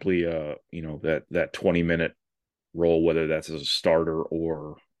simply, that 20-minute role, whether that's as a starter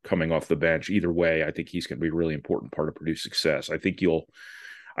or coming off the bench. Either way, I think he's going to be a really important part of Purdue's success. I think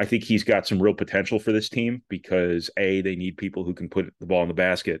he's got some real potential for this team because A, they need people who can put the ball in the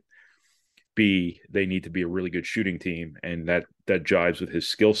basket. B, they need to be a really good shooting team, and that jives with his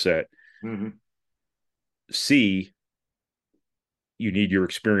skill set. Mm-hmm. C, you need your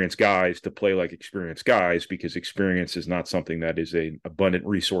experienced guys to play like experienced guys because experience is not something that is an abundant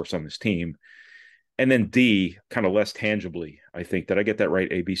resource on this team. And then D, kind of less tangibly, I think. Did I get that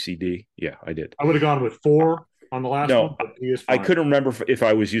right? A, B, C, D? Yeah, I did. I would have gone with 4 on the last one. But D is fine. I couldn't remember if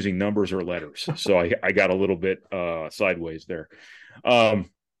I was using numbers or letters. So I got a little bit sideways there.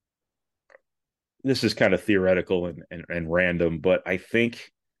 This is kind of theoretical and random, but I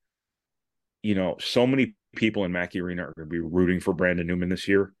think, so many people in Mackey Arena are going to be rooting for Brandon Newman this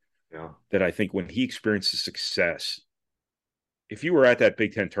year. Yeah. That I think when he experiences success, if you were at that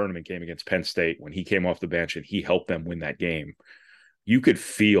Big Ten tournament game against Penn State when he came off the bench and he helped them win that game, you could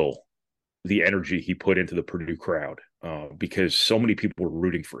feel the energy he put into the Purdue crowd because so many people were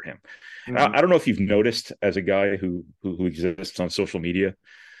rooting for him. Mm-hmm. I don't know if you've noticed as a guy who exists on social media,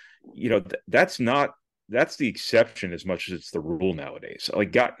 that's the exception as much as it's the rule nowadays.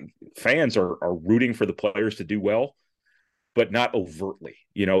 Like fans are rooting for the players to do well, but not overtly.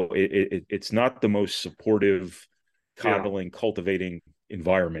 It's not the most supportive, coddling, cultivating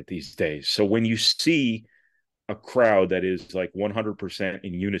environment these days. So when you see a crowd that is like 100%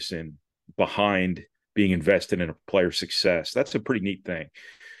 in unison behind being invested in a player's success, that's a pretty neat thing.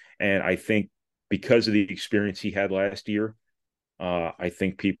 And I think because of the experience he had last year, I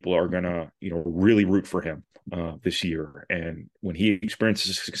think people are going to, really root for him this year. And when he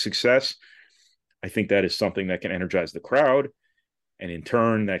experiences success, I think that is something that can energize the crowd. And in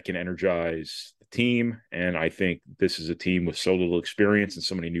turn, that can energize the team. And I think this is a team with so little experience and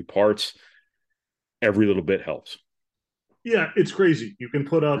so many new parts. Every little bit helps. Yeah, it's crazy. You can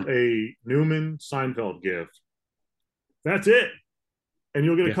put up a Newman Seinfeld gif. That's it, and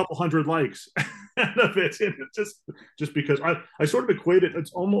you'll get a Yeah. couple hundred likes out of it. And it's just because I sort of equate it.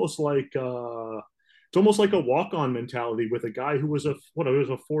 It's almost like a walk on mentality with a guy who was a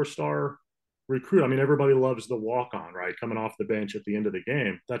 4-star recruit. I mean, everybody loves the walk on, right? Coming off the bench at the end of the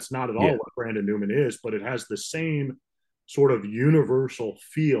game. That's not at all Yeah. what Brandon Newman is, but it has the same sort of universal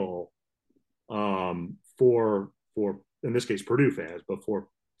feel for in this case Purdue fans, but for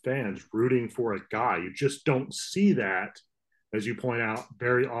fans rooting for a guy. You just don't see that, as you point out,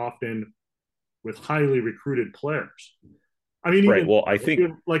 very often with highly recruited players. I mean, Right. Well, I think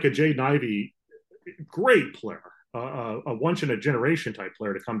even like a Jay Ivey, great player, a once in a generation type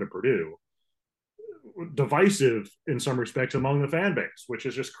player to come to Purdue. Divisive in some respects among the fan base, which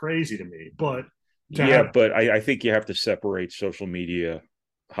is just crazy to me. But to yeah, have, but I think you have to separate social media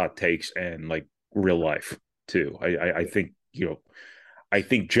hot takes and like real life too. I think, I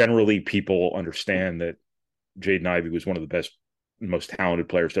think generally people understand that Jaden Ivey was one of the best, most talented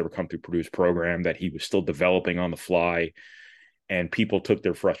players to ever come through Purdue's program, that he was still developing on the fly. And people took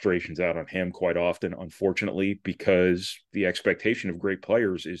their frustrations out on him quite often, unfortunately, because the expectation of great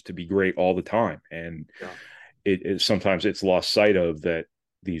players is to be great all the time. And yeah, sometimes it's lost sight of that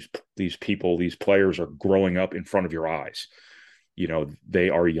these people, these players are growing up in front of your eyes. They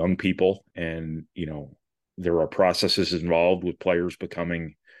are young people, and there are processes involved with players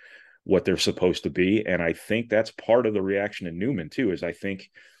becoming what they're supposed to be. And I think that's part of the reaction in Newman too, is I think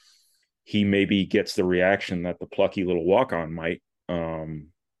he maybe gets the reaction that the plucky little walk-on might,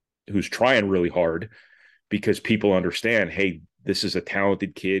 who's trying really hard, because people understand, hey, this is a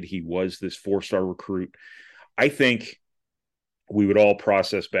talented kid. He was this 4-star recruit. I think we would all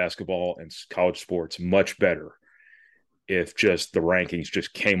process basketball and college sports much better if just the rankings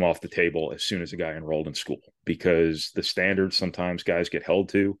just came off the table as soon as a guy enrolled in school, because the standards sometimes guys get held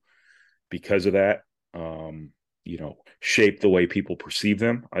to because of that, shape the way people perceive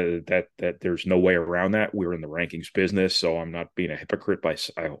them. That there's no way around that. We're in the rankings business, so I'm not being a hypocrite by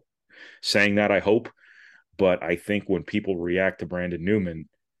saying that, I hope. But I think when people react to Brandon Newman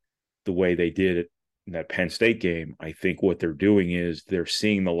the way they did in that Penn State game, I think what they're doing is they're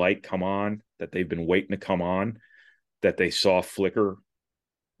seeing the light come on that they've been waiting to come on, that they saw flicker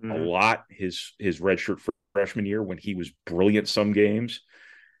a lot his redshirt freshman year when he was brilliant some games,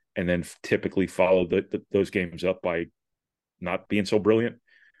 and then typically followed those games up by not being so brilliant.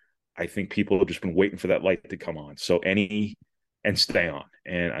 I think people have just been waiting for that light to come on. And stay on.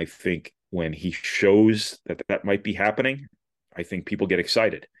 And I think when he shows that might be happening, I think people get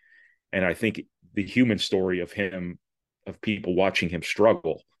excited. And I think the human story of him, of people watching him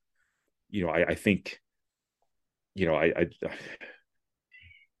struggle, I think, I'm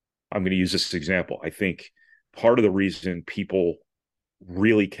going to use this example. I think part of the reason people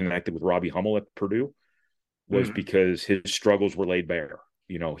really connected with Robbie Hummel at Purdue was because his struggles were laid bare.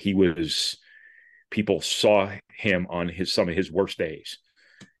 People saw him on some of his worst days,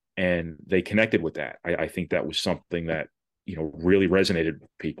 and they connected with that. I think that was something that, really resonated with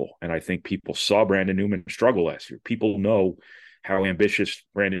people. And I think people saw Brandon Newman struggle last year. People know how ambitious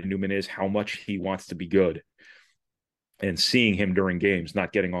Brandon Newman is, how much he wants to be good. And seeing him during games,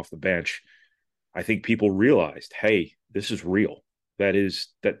 not getting off the bench, I think people realized, hey, this is real. That is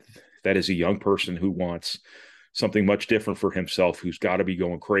a young person who wants something much different for himself, who's got to be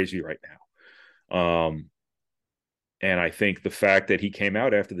going crazy right now. And I think the fact that he came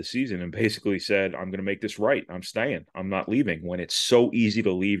out after the season and basically said, I'm going to make this right. I'm staying. I'm not leaving, when it's so easy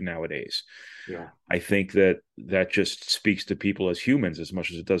to leave nowadays. yeah. I think that just speaks to people as humans as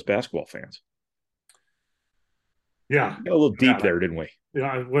much as it does basketball fans. Yeah. We got a little deep there, didn't we?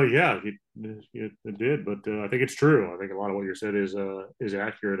 Yeah. Well, yeah, it did, but I think it's true. I think a lot of what you said is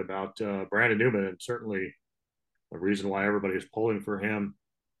accurate about Brandon Newman, and certainly a reason why everybody is pulling for him.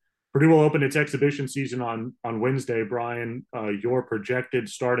 Purdue will open its exhibition season on Wednesday. Brian, your projected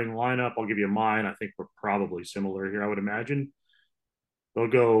starting lineup, I'll give you mine. I think we're probably similar here, I would imagine. They'll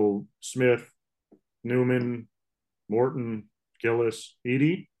go Smith, Newman, Morton, Gillis,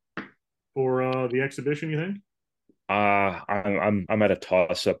 Edey for the exhibition, you think? I'm at a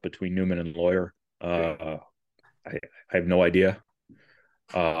toss up between Newman and Lawyer. I have no idea.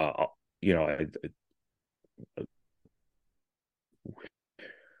 You know,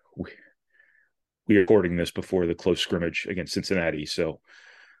 we are recording this before the close scrimmage against Cincinnati, so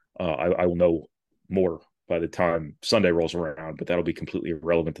I will know more by the time Sunday rolls around, but that'll be completely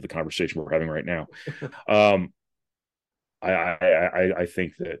irrelevant to the conversation we're having right now. I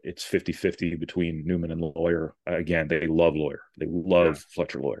think that it's 50-50 between Newman and Lawyer. Again, they love Lawyer. They love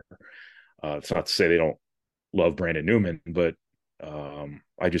Fletcher Lawyer. It's not to say they don't love Brandon Newman, but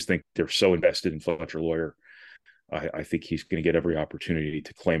I just think they're so invested in Fletcher Lawyer. I think he's going to get every opportunity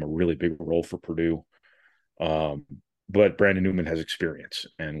to claim a really big role for Purdue. But Brandon Newman has experience,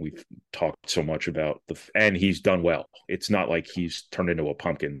 and we've talked so much about and he's done well. It's not like he's turned into a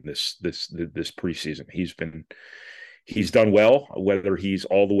pumpkin this preseason. He's done well. Whether he's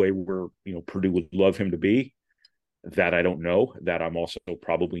all the way where Purdue would love him to be, that I don't know. That I'm also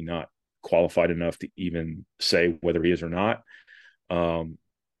probably not qualified enough to even say whether he is or not.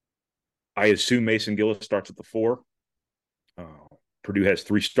 I assume Mason Gillis starts at the 4. Purdue has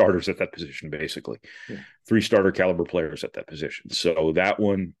 3 starters at that position, basically. Yeah. 3 starter caliber players at that position. So that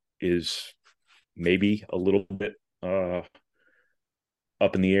one is maybe a little bit up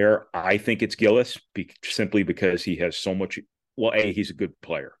in the air. I think it's Gillis simply because he has so much. Well, A, he's a good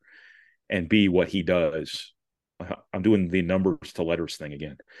player. And B, what he does. I'm doing the numbers to letters thing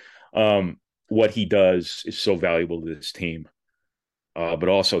again. What he does is so valuable to this team. But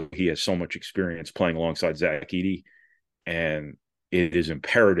also he has so much experience playing alongside Zach Edey. And it is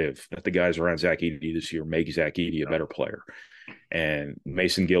imperative that the guys around Zach Edey this year make Zach Edey a better player. And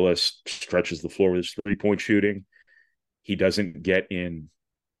Mason Gillis stretches the floor with his 3-point shooting. He doesn't get in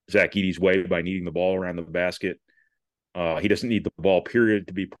Zach Edey's way by needing the ball around the basket. He doesn't need the ball, period,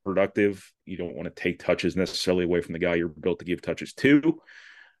 to be productive. You don't want to take touches necessarily away from the guy you're built to give touches to.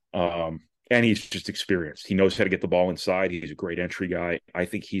 And he's just experienced. He knows how to get the ball inside. He's a great entry guy. I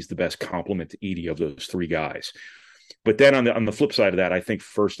think he's the best complement to Edey of those 3 guys. But then on the flip side of that, I think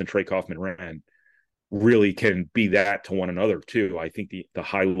First and Trey Kaufman-Renn really can be that to one another too. I think the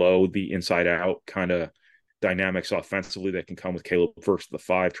high-low, the inside-out kind of dynamics offensively that can come with Caleb First at the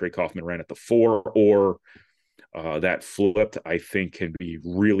 5, Trey Kaufman-Renn at the 4, or that flipped, I think can be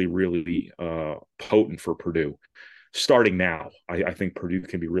really, really potent for Purdue. Starting now, I think Purdue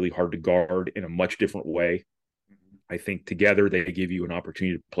can be really hard to guard in a much different way. I think together they give you an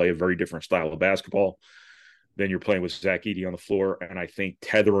opportunity to play a very different style of basketball than you're playing with Zach Edey on the floor. And I think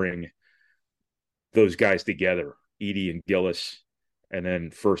tethering those guys together, Edey and Gillis, and then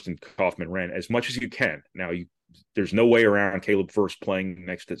First and Kaufman-Renn, as much as you can. Now, there's no way around Caleb First playing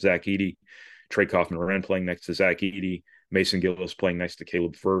next to Zach Edey, Trey Kaufman-Renn playing next to Zach Edey, Mason Gillis playing next to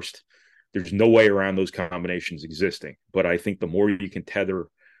Caleb First. There's no way around those combinations existing. But I think the more you can tether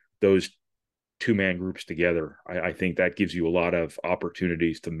those 2-man groups together, I think that gives you a lot of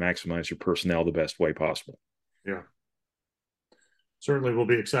opportunities to maximize your personnel the best way possible. Yeah. Certainly will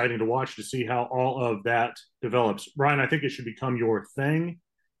be exciting to watch to see how all of that develops. Ryan, I think it should become your thing.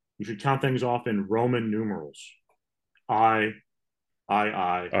 You should count things off in Roman numerals. I.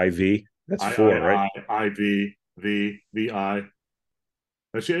 IV. That's 4, right? IV, V, VI.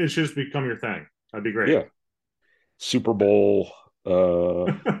 It should just become your thing. That'd be great. Yeah. Super Bowl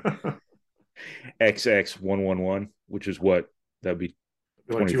XX111, which is what? That'd be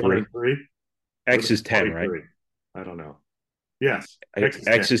 23. X is 10, 23. Right? I don't know. Yes.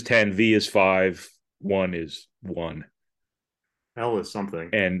 X is 10, V is 5, 1 is 1. L is something.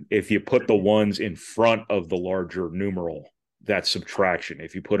 And if you put the ones in front of the larger numeral, that's subtraction.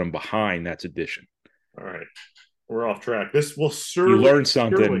 If you put them behind, that's addition. All right. We're off track. This will surely. You learned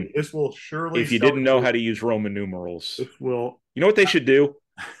something. This will surely. If you didn't know how to use Roman numerals, this will. You know what they should do?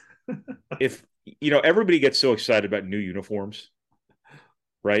 If everybody gets so excited about new uniforms,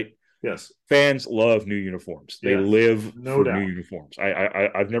 right? Yes. Fans love new uniforms. They live for doubt. New uniforms.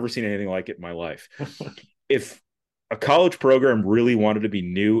 I've never seen anything like it in my life. If a college program really wanted to be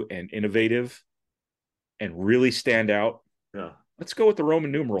new and innovative and really stand out, let's go with the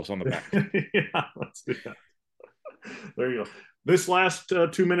Roman numerals on the back. Yeah, let's do that. There you go. This last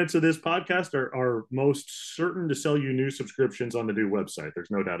 2 minutes of this podcast are most certain to sell you new subscriptions on the new website. There's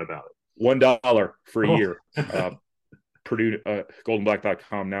no doubt about it. $1 for a year. Purdue,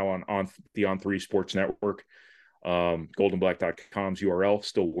 goldenblack.com now on the On3 Sports Network. Goldenblack.com's URL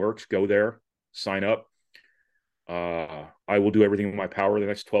still works. Go there, sign up. I will do everything in my power the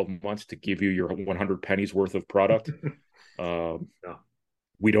next 12 months to give you your 100 pennies worth of product.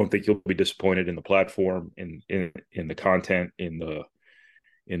 We don't think you'll be disappointed in the platform, in the content, in the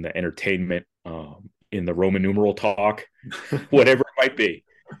entertainment, in the Roman numeral talk, whatever it might be.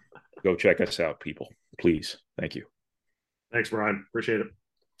 Go check us out, people. Please. Thank you. Thanks, Brian. Appreciate it.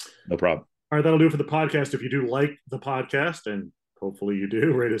 No problem. All right, that'll do it for the podcast. If you do like the podcast, and hopefully you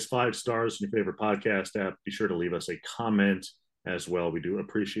do, rate us 5 stars in your favorite podcast app. Be sure to leave us a comment as well. We do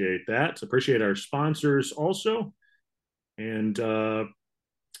appreciate that. Appreciate our sponsors also. And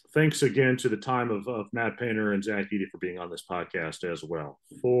thanks again to the time of Matt Painter and Zach Edey for being on this podcast as well.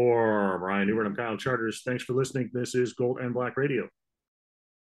 For Ryan Newbert, I'm Kyle Charters. Thanks for listening. This is Gold and Black Radio.